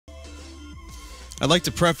I'd like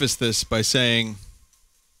to preface this by saying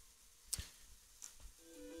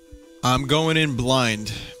I'm going in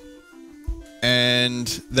blind, and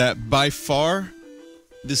that by far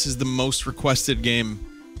this is the most requested game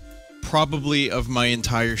probably of my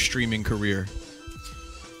entire streaming career.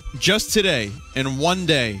 Just today, in one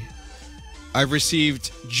day, I've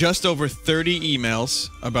received just over 30 emails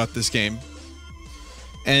about this game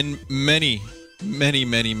and many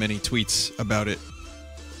tweets about it,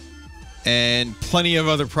 and plenty of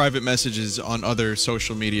other private messages on other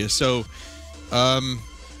social media. So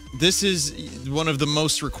this is one of the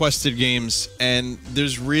most requested games, and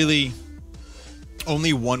there's really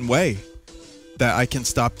only one way that I can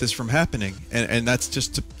stop this from happening, and that's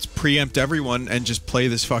just to preempt everyone and just play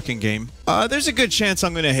this fucking game. There's a good chance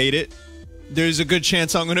I'm gonna hate it. There's a good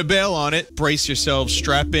chance I'm gonna bail on it. Brace yourselves,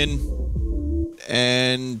 strap in,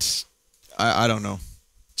 and I don't know.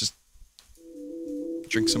 Just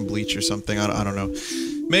drink some bleach or something. I don't know.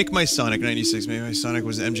 Make My Sonic 96. Make My Sonic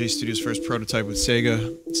was MJ Studios' first prototype with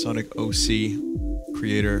Sega. Sonic OC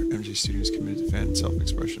creator. MJ Studios committed to fan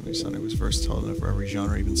self-expression. Sonic was versatile enough for every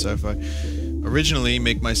genre, even sci-fi. Originally,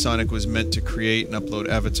 Make My Sonic was meant to create and upload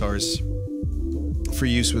avatars for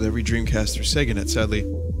use with every Dreamcast or SegaNet. Sadly,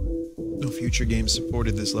 no future games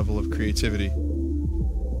supported this level of creativity.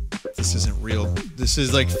 This isn't real. This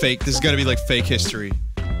is like fake. This has got to be like fake history.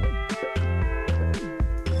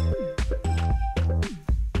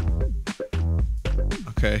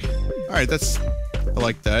 Okay. Alright, that's... I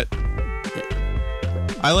like that.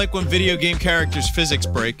 I like when video game characters' physics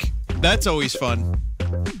break. That's always fun.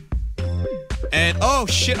 And, oh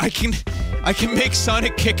shit, I can make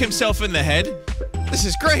Sonic kick himself in the head? This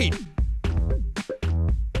is great!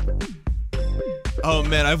 Oh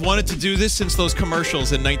man, I've wanted to do this since those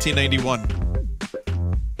commercials in 1991.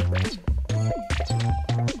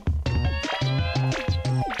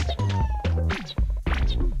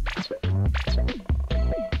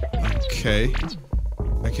 Okay.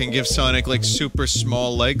 I can give Sonic, like, super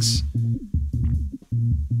small legs.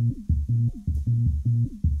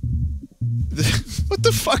 What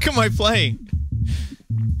the fuck am I playing?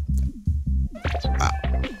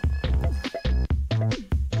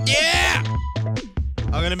 Yeah!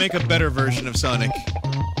 I'm gonna make a better version of Sonic.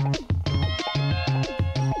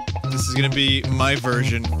 This is gonna be my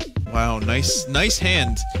version. Wow, nice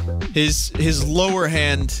hand. His lower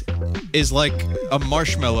hand is like a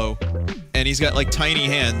marshmallow, and he's got like tiny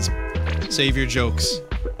hands. Save your jokes.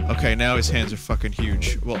 Okay, now his hands are fucking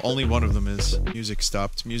huge. Well, only one of them is. Music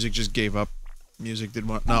stopped. Music just gave up. Music did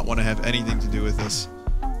not want to have anything to do with this.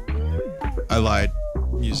 I lied.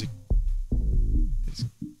 Music is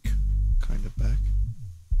kind of back.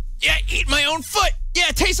 Yeah, eat my own foot! Yeah,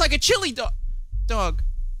 it tastes like a chili dog.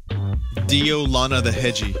 Dio Lana the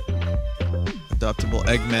Hedgie. Adoptable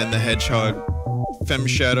Eggman the Hedgehog.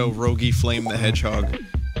 Femshadow Rogi Flame the Hedgehog.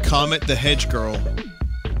 Comet the Hedge Girl.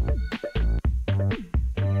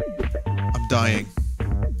 I'm dying.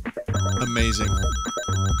 Amazing.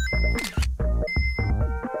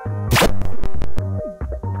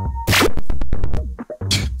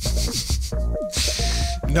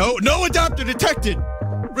 No adapter detected!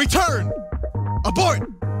 Return! Abort!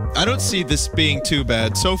 I don't see this being too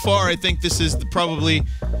bad. So far, I think this is probably,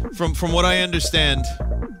 from what I understand,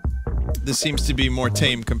 this seems to be more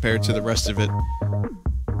tame compared to the rest of it.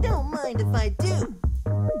 Don't mind if I do.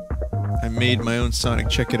 I made my own Sonic.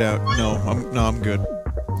 Check it out. No, I'm good.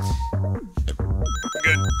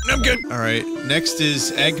 I'm good. All right. Next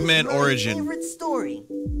is Eggman Origin. Favorite story.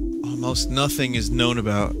 Almost nothing is known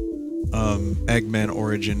about Eggman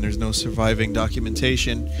Origin. There's no surviving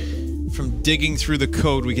documentation. From digging through the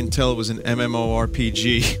code, we can tell it was an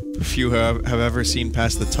MMORPG. Few have ever seen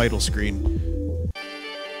past the title screen.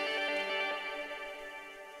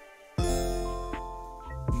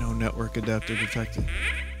 No network adapter detected.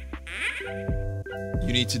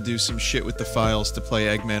 You need to do some shit with the files to play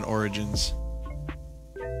Eggman Origins.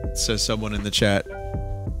 Says someone in the chat.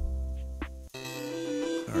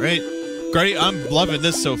 Alright. Great, I'm loving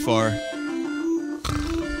this so far.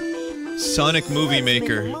 Sonic Movie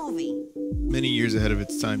Maker. Many years ahead of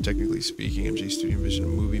its time, technically speaking, MJ Studio envisioned a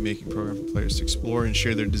movie-making program for players to explore and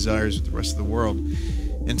share their desires with the rest of the world.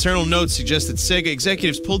 Internal notes suggest that Sega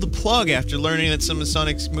executives pulled the plug after learning that some of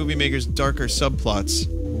Sonic's Movie Maker's darker subplots.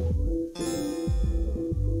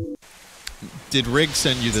 Did Rig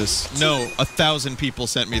send you this? No, 1,000 people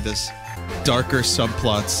sent me this. Darker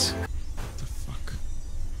subplots. What the fuck?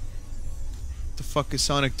 What the fuck is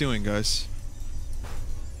Sonic doing, guys?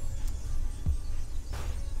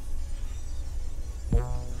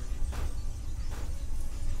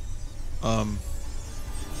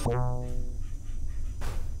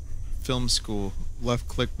 Film school. Left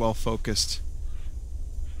click while focused.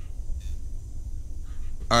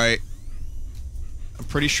 Alright. I'm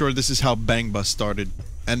pretty sure this is how Bang Bus started.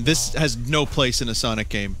 And this has no place in a Sonic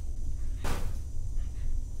game.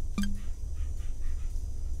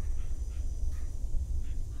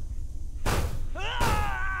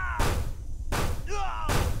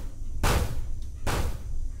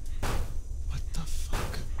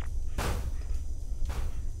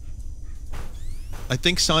 I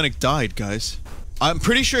think Sonic died, guys. I'm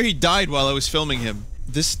pretty sure he died while I was filming him.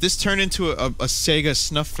 This turned into a Sega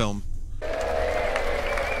snuff film.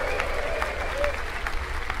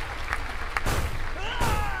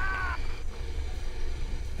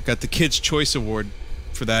 I got the Kids' Choice Award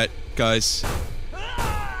for that, guys.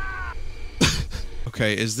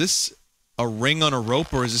 Okay, is this a ring on a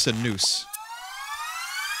rope or is this a noose?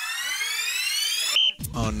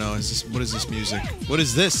 Oh no, what is this music? What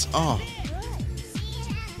is this? Oh.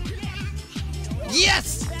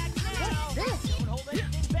 Yes!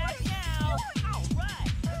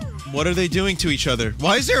 What are they doing to each other?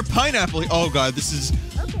 Why is there a pineapple? Oh god, this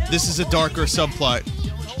is a darker subplot.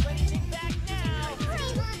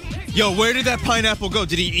 Yo, where did that pineapple go?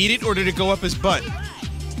 Did he eat it or did it go up his butt?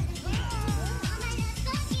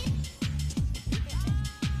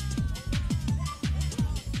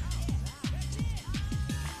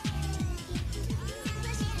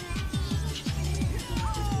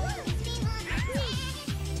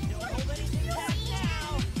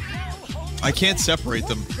 I can't separate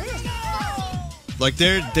them. Like,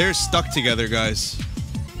 they're stuck together, guys.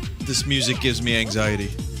 This music gives me anxiety.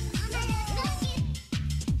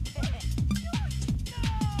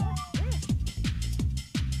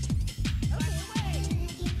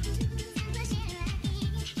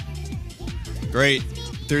 Great.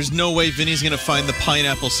 There's no way Vinny's gonna find the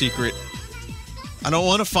pineapple secret. I don't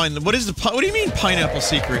want to find the— what do you mean pineapple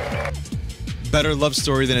secret? Better love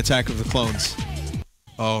story than Attack of the Clones.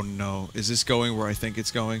 Oh no, is this going where I think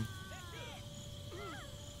it's going?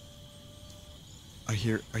 I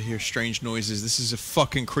hear strange noises. This is a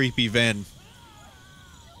fucking creepy van.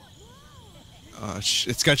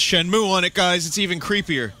 It's got Shenmue on it, guys. It's even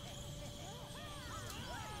creepier.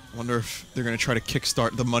 I wonder if they're gonna try to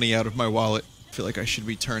kickstart the money out of my wallet. I feel like I should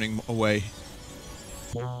be turning away.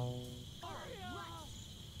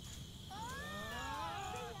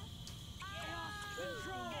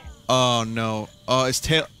 Oh no. Oh,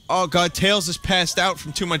 oh god, Tails is passed out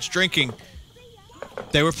from too much drinking.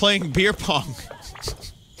 They were playing beer pong.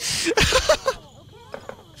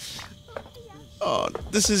 Oh,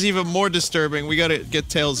 this is even more disturbing. We gotta get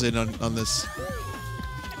Tails in on this.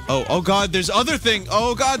 Oh god, there's other thing.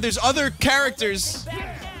 Oh god, there's other characters.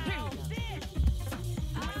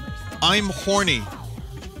 I'm horny.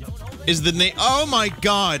 Is the name— oh my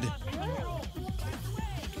god.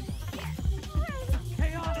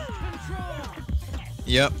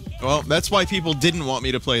 Yep. Well, that's why people didn't want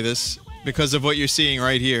me to play this. Because of what you're seeing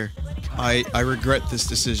right here. I regret this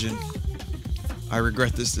decision. I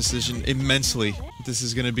regret this decision immensely. This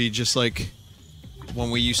is gonna be just like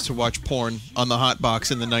when we used to watch porn on the hot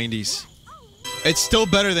box in the 90s. It's still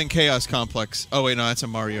better than Chaos Complex. Oh wait, no, that's a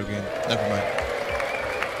Mario game. Never mind.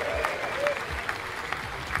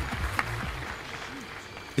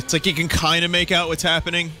 It's like you can kind of make out what's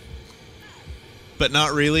happening, but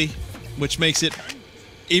not really, which makes it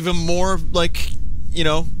even more, like, you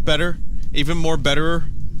know, better. Even more betterer.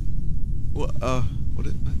 What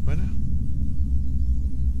is— right now?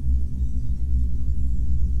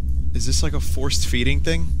 Is this like a forced feeding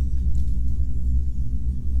thing?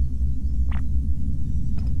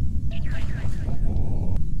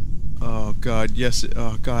 Oh god, yes,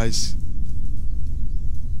 oh guys.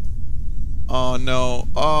 Oh no.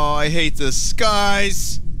 Oh, I hate this.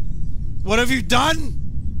 Guys! What have you done?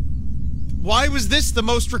 Why was this the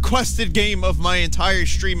most requested game of my entire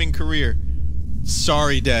streaming career?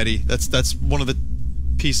 Sorry, Daddy. That's one of the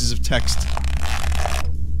pieces of text.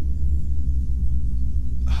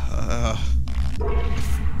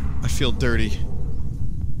 I feel dirty.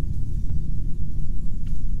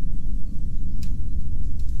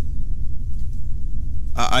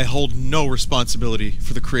 I hold no responsibility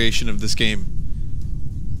for the creation of this game.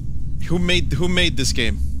 Who made this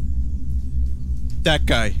game? That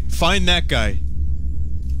guy. Find that guy.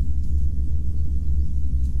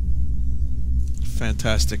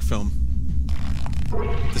 Fantastic film.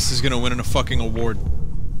 This is gonna win a fucking award.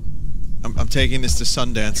 I'm taking this to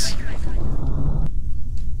Sundance.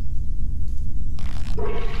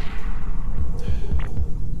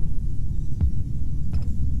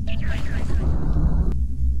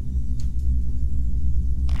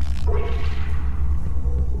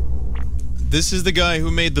 This is the guy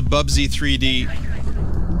who made the Bubsy 3D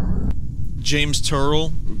James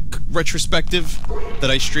Turrell retrospective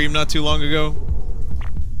that I streamed not too long ago.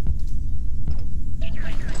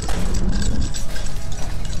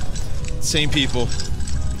 Same people.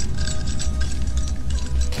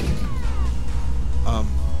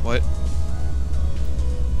 What?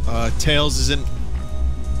 Tails isn't...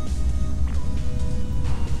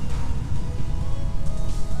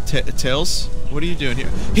 Tails? What are you doing here?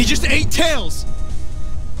 He just ate Tails!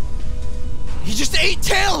 He just ate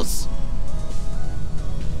Tails!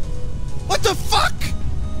 What the fuck?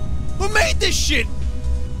 Who made this shit?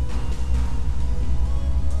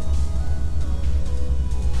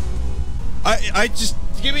 I just...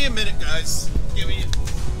 Give me a minute, guys. Give me a...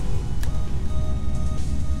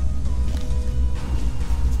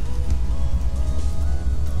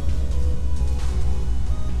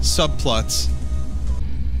 Subplots.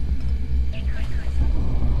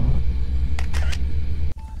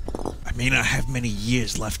 I may not have many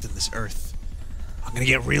years left in this earth. I'm gonna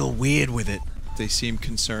get real weird with it. They seem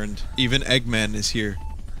concerned. Even Eggman is here.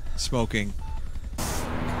 Smoking.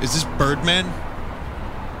 Is this Birdman?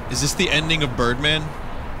 Is this the ending of Birdman?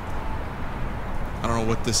 I don't know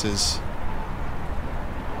what this is.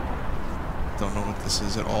 Don't know what this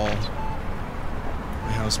is at all.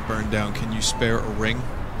 My house burned down. Can you spare a ring?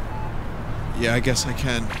 Yeah, I guess I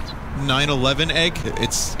can. 9/11 egg?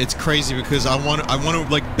 It's crazy because I want to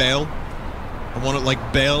like bail. I want to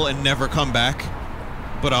like bail and never come back.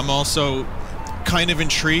 But I'm also kind of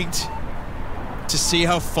intrigued to see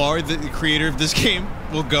how far the creator of this game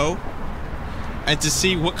will go. And to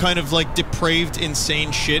see what kind of like depraved,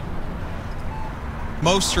 insane shit.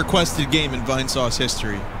 Most requested game in Vinesauce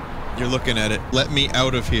history. You're looking at it. Let me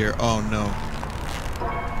out of here. Oh no.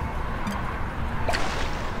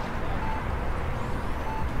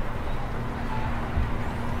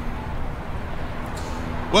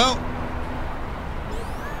 Well,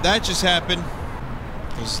 that just happened.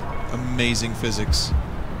 It was amazing physics.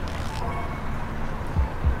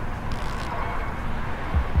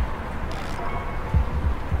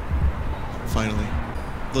 Finally.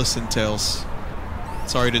 Listen, Tails.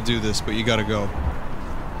 Sorry to do this, but you gotta go.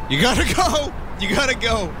 You gotta go! You gotta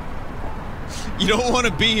go! You don't want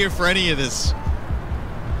to be here for any of this.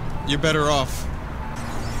 You're better off.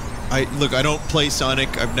 Look, I don't play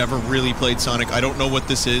Sonic. I've never really played Sonic. I don't know what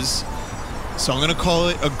this is. So I'm gonna call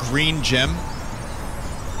it a green gem.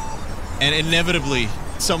 And inevitably,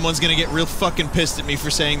 someone's gonna get real fucking pissed at me for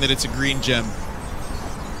saying that it's a green gem.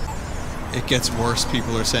 It gets worse,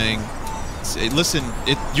 people are saying. Listen,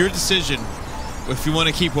 it's your decision if you want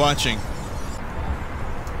to keep watching.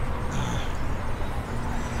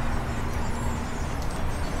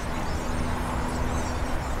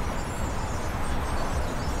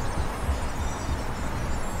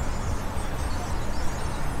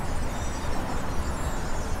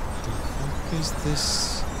 What is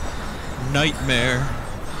this nightmare?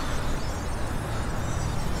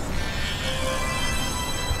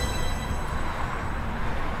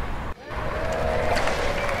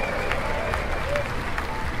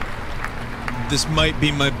 This might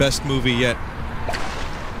be my best movie yet.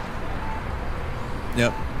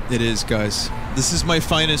 Yep, it is, guys. This is my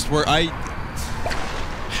finest work. I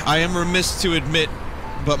am remiss to admit,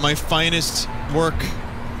 but my finest work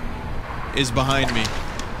is behind me.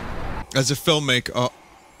 As a filmmaker, oh,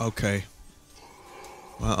 okay.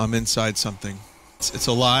 Well, I'm inside something. It's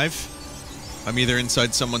alive. I'm either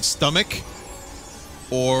inside someone's stomach,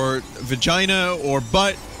 or vagina, or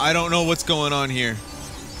butt. I don't know what's going on here.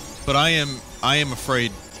 But I am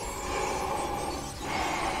afraid.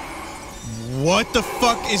 What the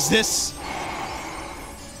fuck is this?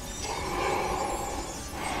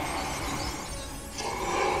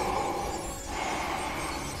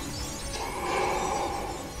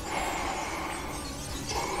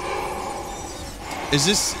 Is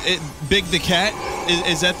this Big the Cat?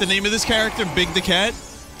 Is that the name of this character? Big the Cat?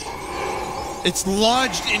 It's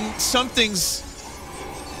lodged in something's...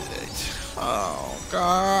 Oh,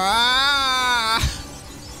 God.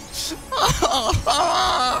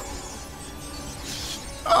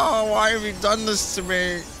 Oh, why have you done this to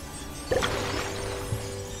me?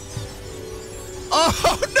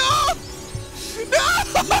 Oh, no! No!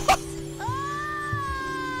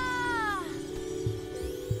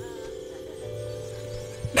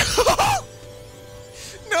 No!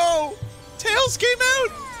 No! Tails came out!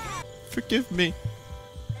 Forgive me.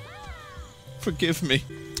 Forgive me.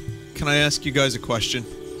 Can I ask you guys a question?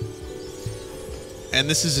 And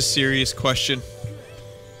this is a serious question.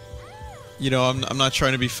 You know, I'm not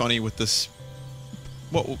trying to be funny with this.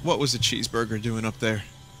 What was a cheeseburger doing up there?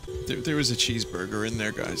 There was a cheeseburger in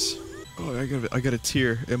there, guys. Oh, I got a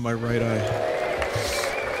tear in my right eye.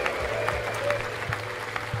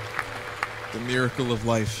 The miracle of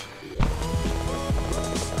life.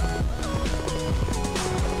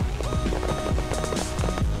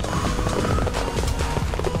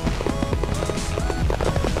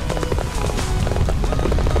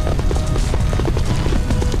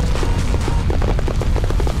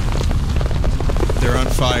 They're on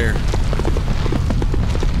fire.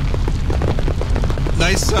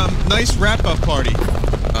 Nice wrap-up party.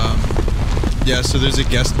 Yeah, so there's a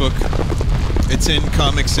guest book. It's in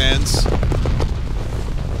Comic Sans.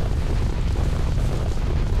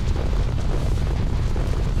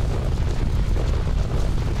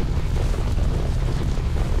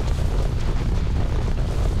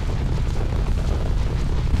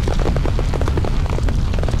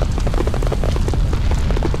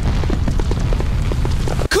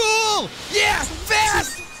 Cool! Yeah!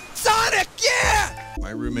 Fast! Sonic! Yeah!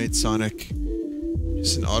 My roommate Sonic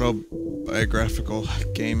is an autobiographical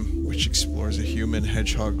game which explores a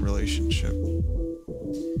human-hedgehog relationship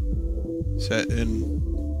set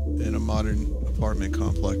in a modern apartment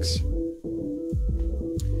complex.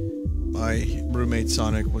 My roommate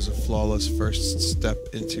Sonic was a flawless first step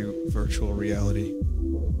into virtual reality.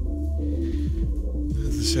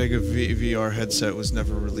 The Sega VR headset was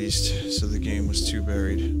never released, so the game was too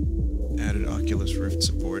buried. Added Oculus Rift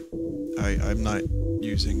support. I'm not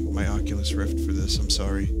using my Oculus Rift for this, I'm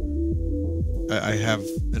sorry. I have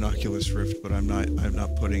an Oculus Rift, but I'm not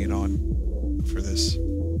putting it on for this.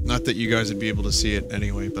 Not that you guys would be able to see it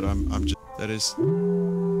anyway, but I'm just...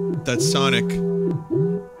 That's Sonic.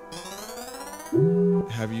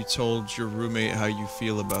 Have you told your roommate how you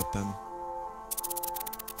feel about them?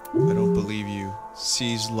 I don't believe you.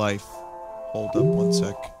 Seize life. Hold up one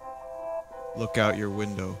sec. Look out your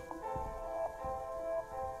window.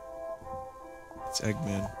 It's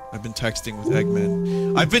Eggman. I've been texting with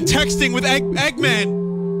Eggman. I've been texting with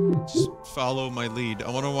Eggman! Just follow my lead. I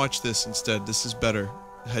want to watch this instead. This is better.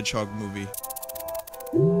 The Hedgehog movie.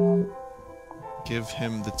 Give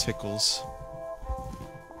him the tickles.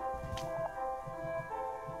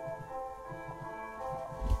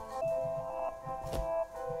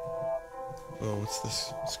 Oh, what's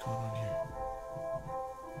this? What's going on here?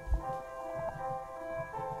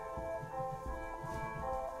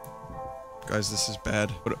 Guys, this is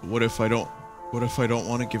bad. What if I don't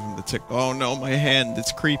want to give him the tick? Oh no, my hand,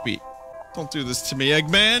 it's creepy. Don't do this to me,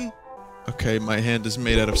 Eggman! Okay, my hand is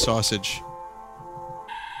made out of sausage.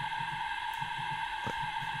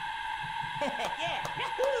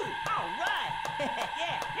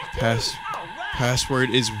 Password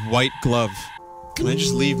is white glove. Can I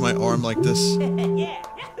just leave my arm like this?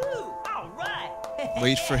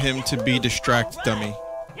 Wait for him to be distract, dummy.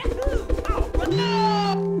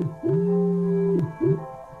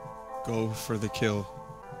 Go for the kill.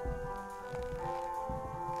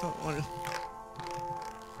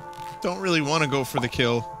 Don't really want to go for the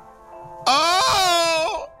kill.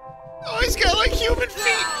 Oh! Oh, he's got like human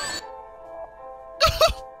feet!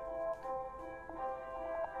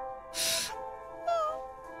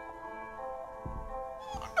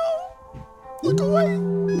 Look away!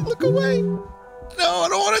 Look away! No, I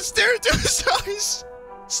don't want to stare into his eyes!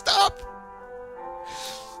 Stop!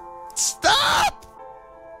 Stop!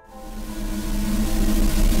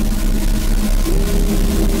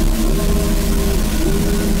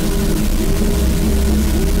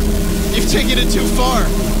 You've taken it too far!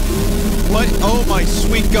 What? Oh my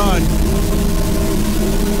sweet God!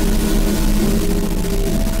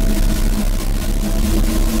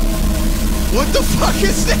 What the fuck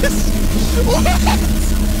is this? What?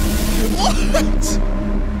 What?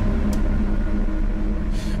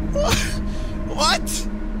 What?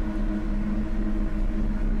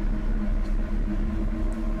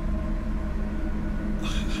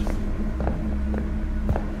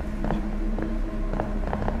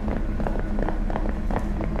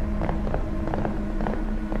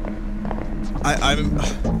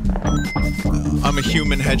 I'm a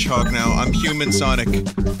human hedgehog now. I'm human Sonic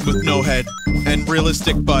with no head and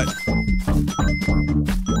realistic butt.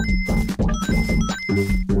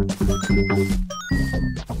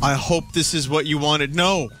 I hope this is what you wanted.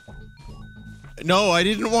 No. No, I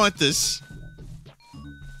didn't want this.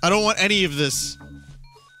 I don't want any of this.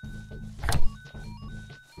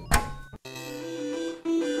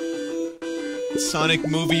 Sonic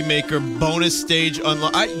Movie Maker bonus stage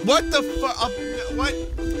unlock. What the fuck? What?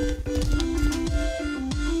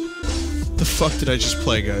 The fuck did I just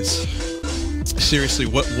play, guys? Seriously,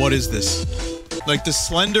 what is this? Like the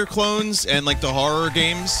Slender clones and like the horror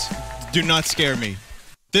games do not scare me.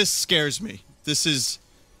 This scares me. This is...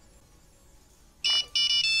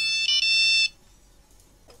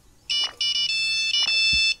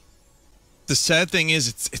 the sad thing is,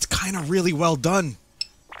 it's kind of really well done.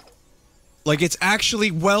 Like, it's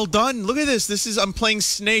actually well done. Look at this. I'm playing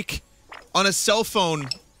Snake on a cell phone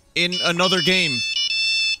in another game.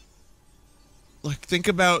 Like, think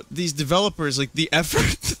about these developers. Like, the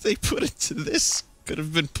effort that they put into this could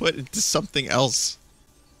have been put into something else.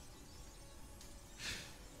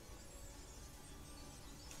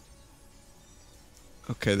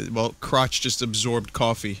 Okay, well, Crotch just absorbed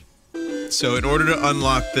coffee. So, in order to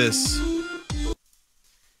unlock this,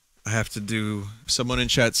 I have to do... Someone in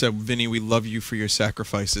chat said, Vinny, we love you for your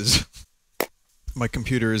sacrifices. My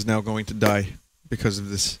computer is now going to die because of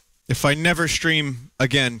this. If I never stream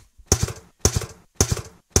again...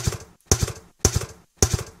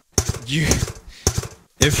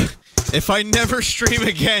 If I never stream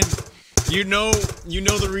again, you know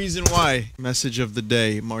the reason why. Message of the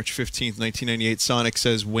day, March 15th, 1998. Sonic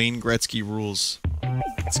says, Wayne Gretzky rules.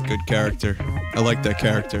 It's a good character. I like that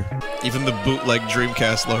character. Even the bootleg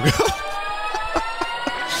Dreamcast logo.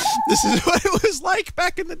 This is what it was like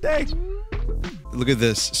back in the day. Look at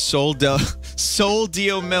this. Sol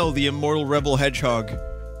Diomel, the immortal rebel hedgehog.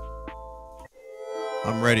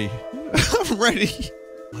 I'm ready. I'm ready.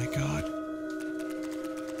 My God.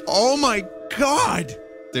 Oh my God!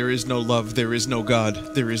 There is no love, there is no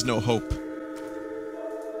God, there is no hope.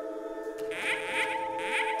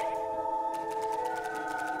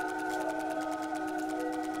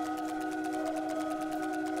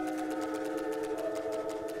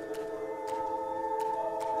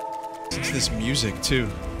 It's this music, too.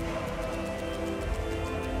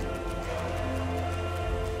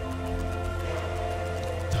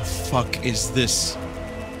 The fuck is this?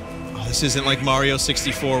 Oh, this isn't like Mario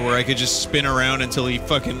 64 where I could just spin around until he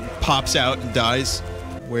fucking pops out and dies.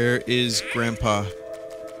 Where is Grandpa?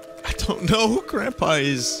 I don't know who Grandpa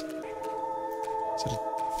is. Is that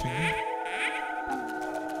a finger?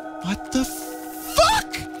 What the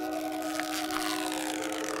fuck?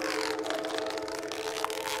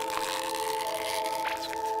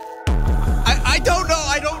 I don't know.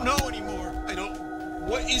 I don't know anymore. I don't...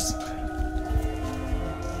 What is...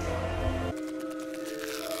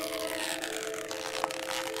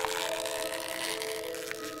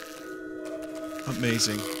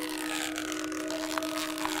 Amazing.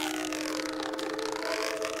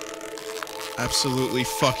 Absolutely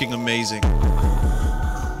fucking amazing.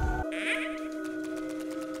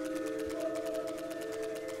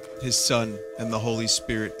 His Son and the Holy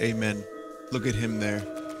Spirit, amen. Look at him there.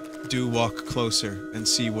 Do walk closer and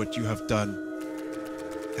see what you have done.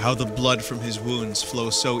 How the blood from his wounds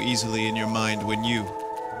flows so easily in your mind when you,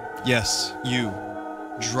 yes, you,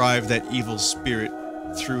 drive that evil spirit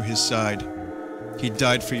through his side. He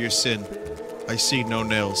died for your sin. I see no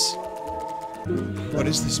nails. What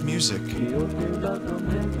is this music?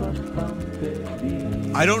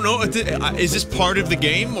 I don't know. Is this part of the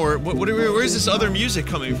game, or where is this other music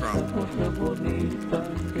coming from?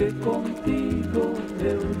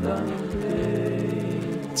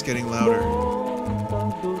 It's getting louder.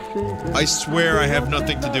 I swear I have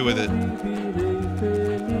nothing to do with it.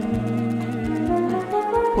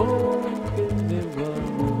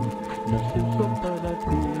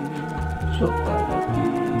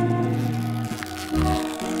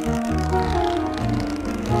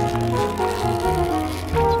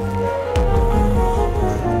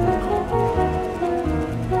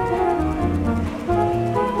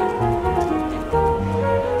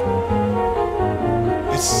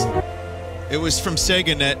 It was from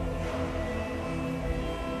SegaNet.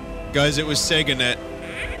 Guys, it was SegaNet.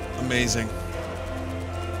 Amazing.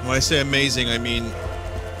 When I say amazing, I mean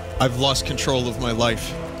I've lost control of my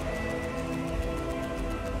life.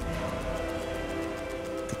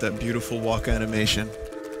 At that beautiful walk animation.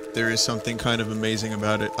 There is something kind of amazing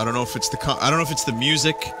about it. I don't know if it's the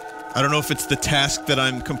music. I don't know if it's the task that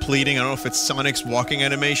I'm completing. I don't know if it's Sonic's walking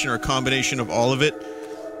animation or a combination of all of it.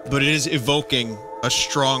 But it is evoking a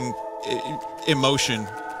strong emotion.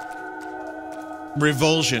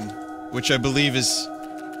 Revulsion, which I believe is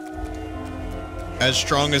as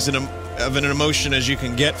strong as of an emotion as you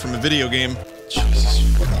can get from a video game. Jesus.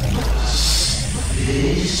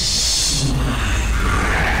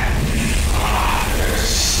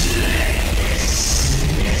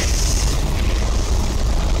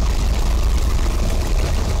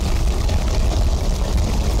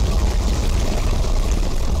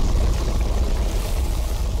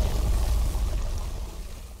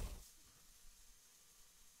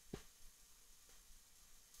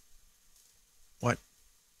 What?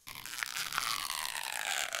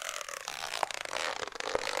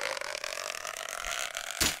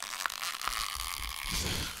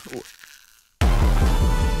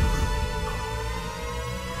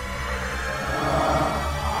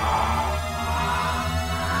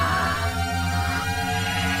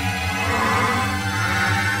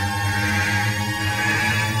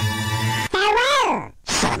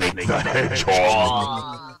 the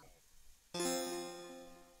hedgehog.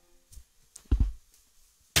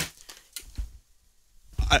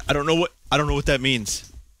 I don't know what that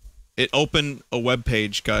means. It opened a web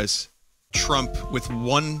page, guys. Trump with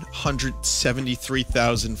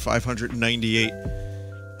 173,598.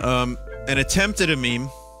 An attempt at a meme.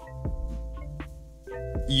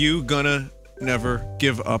 You gonna never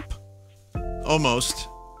give up. Almost.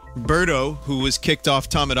 Birdo, who was kicked off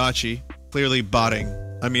Tamagotchi, clearly botting.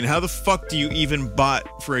 I mean, how the fuck do you even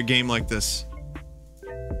bot for a game like this?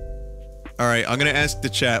 Alright, I'm gonna ask the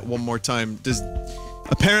chat one more time.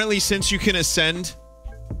 Apparently, since you can ascend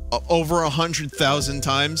over 100,000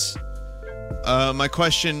 times, my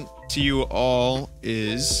question to you all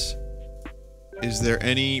is there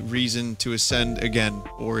any reason to ascend again,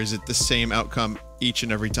 or is it the same outcome each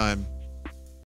and every time?